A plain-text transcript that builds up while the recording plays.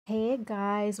Hey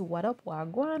guys, what up,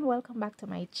 wagwan? Welcome back to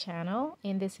my channel.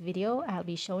 In this video I'll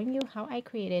be showing you how I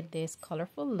created this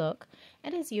colorful look,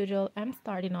 and as usual I'm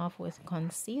starting off with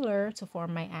concealer to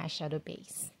form my eyeshadow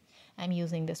base. I'm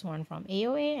using this one from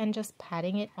AOA and just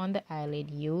patting it on the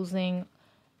eyelid using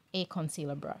a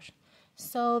concealer brush.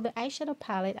 So the eyeshadow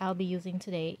palette I'll be using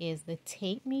today is the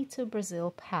Take Me to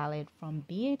Brazil palette from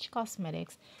BH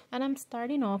Cosmetics, and I'm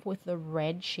starting off with the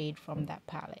red shade from that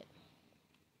palette.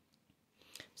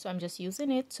 So I'm just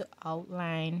using it to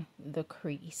outline the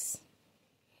crease.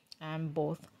 I'm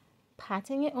both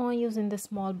patting it on using the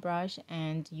small brush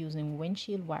and using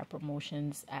windshield wiper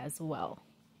motions as well.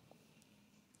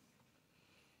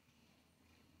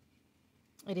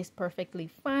 It is perfectly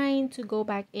fine to go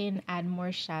back in, add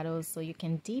more shadows so you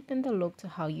can deepen the look to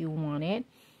how you want it.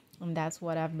 And that's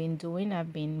what I've been doing.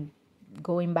 I've been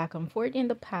going back and forth in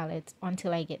the palette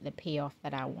until I get the payoff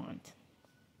that I want.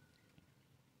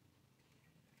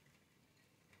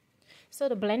 So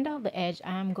to blend out the edge,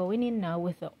 I'm going in now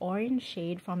with the orange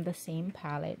shade from the same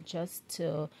palette just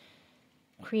to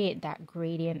create that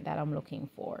gradient that I'm looking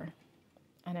for.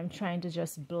 And I'm trying to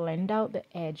just blend out the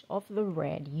edge of the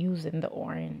red using the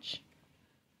orange.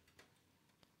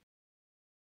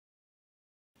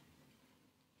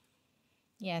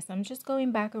 Yes, I'm just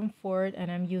going back and forth,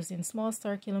 and I'm using small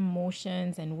circular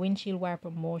motions and windshield wiper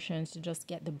motions to just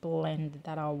get the blend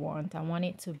that I want. I want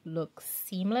it to look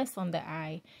seamless on the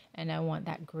eye, and I want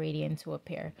that gradient to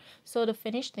appear. So to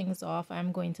finish things off,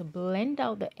 I'm going to blend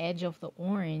out the edge of the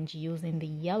orange using the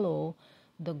yellow,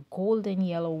 the golden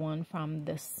yellow one from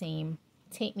the same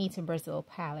Take Me to Brazil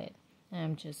palette.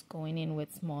 I'm just going in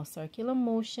with small circular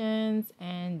motions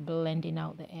and blending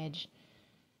out the edge.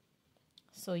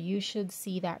 So you should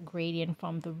see that gradient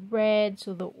from the red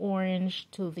to the orange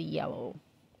to the yellow.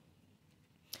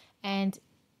 And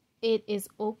it is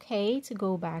okay to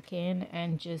go back in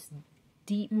and just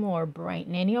deepen or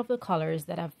brighten any of the colors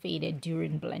that have faded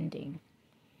during blending.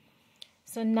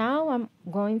 So now I'm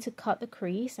going to cut the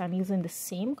crease. I'm using the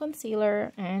same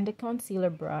concealer and the concealer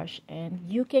brush, and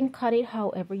you can cut it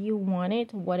however you want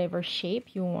it, whatever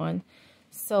shape you want.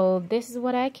 So this is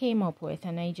what I came up with,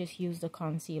 and I just used the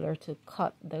concealer to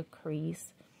cut the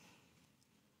crease.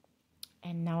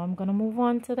 And now I'm going to move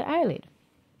on to the eyelid.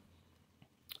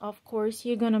 Of course,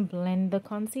 you're going to blend the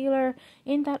concealer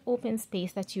in that open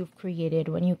space that you've created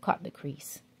when you cut the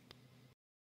crease.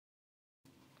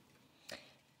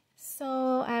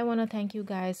 So I want to thank you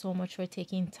guys so much for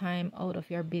taking time out of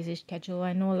your busy schedule.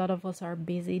 I know a lot of us are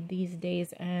busy these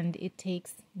days, and it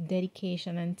takes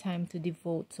dedication and time to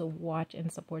devote to watch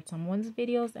and support someone's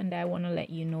videos. And I want to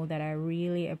let you know that I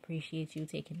really appreciate you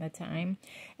taking the time.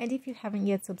 And if you haven't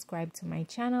yet subscribed to my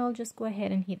channel, just go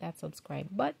ahead and hit that subscribe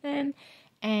button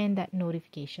and that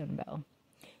notification bell.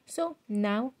 So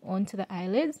now on to the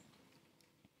eyelids.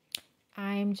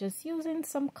 I'm just using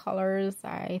some colors.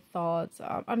 I thought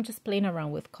I'm just playing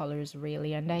around with colors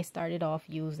really, and I started off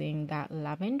using that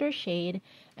lavender shade,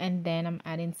 and then I'm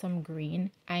adding some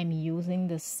green. I'm using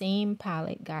the same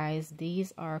palette, guys.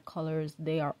 These are colors,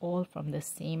 they are all from the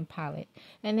same palette.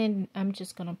 And then I'm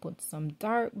just gonna put some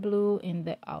dark blue in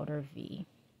the outer V.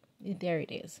 There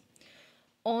it is.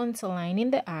 On to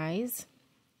lining the eyes.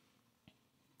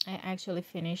 I actually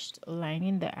finished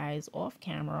lining the eyes off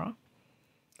camera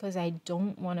because I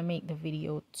don't want to make the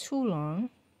video too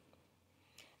long.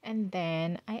 And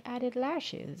then I added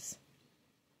lashes.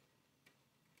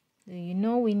 You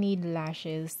know we need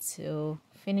lashes to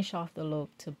finish off the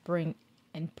look, to bring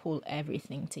and pull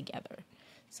everything together.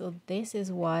 So this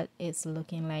is what it's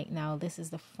looking like now. This is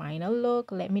the final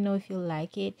look. Let me know if you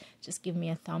like it. Just give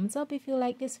me a thumbs up if you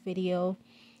like this video.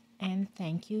 And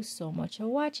thank you so much for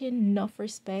watching. Enough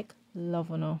respect.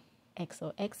 Love, no.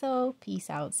 XOXO. Peace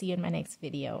out. See you in my next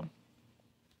video.